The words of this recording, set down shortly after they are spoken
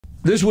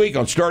This week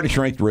on Starting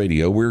Strength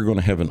Radio, we're going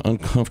to have an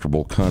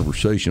uncomfortable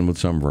conversation with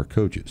some of our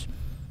coaches.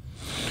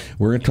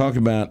 We're going to talk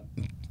about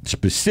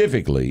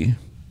specifically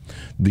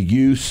the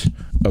use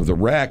of the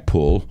rack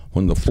pull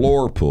when the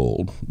floor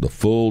pulled, the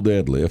full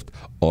deadlift,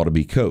 ought to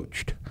be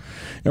coached.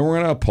 And we're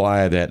going to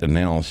apply that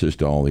analysis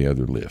to all the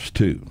other lifts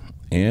too,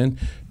 and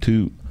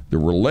to the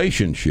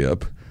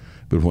relationship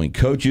between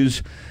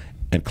coaches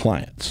and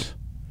clients,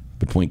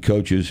 between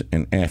coaches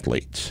and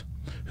athletes,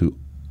 who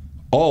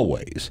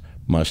always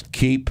must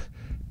keep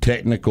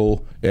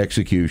technical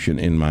execution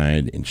in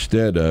mind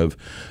instead of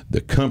the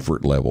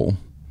comfort level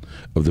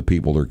of the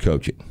people they're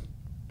coaching.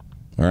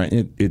 All right,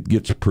 it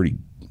gets pretty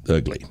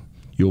ugly.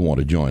 You'll want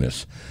to join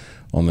us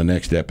on the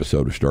next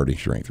episode of Starting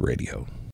Strength Radio.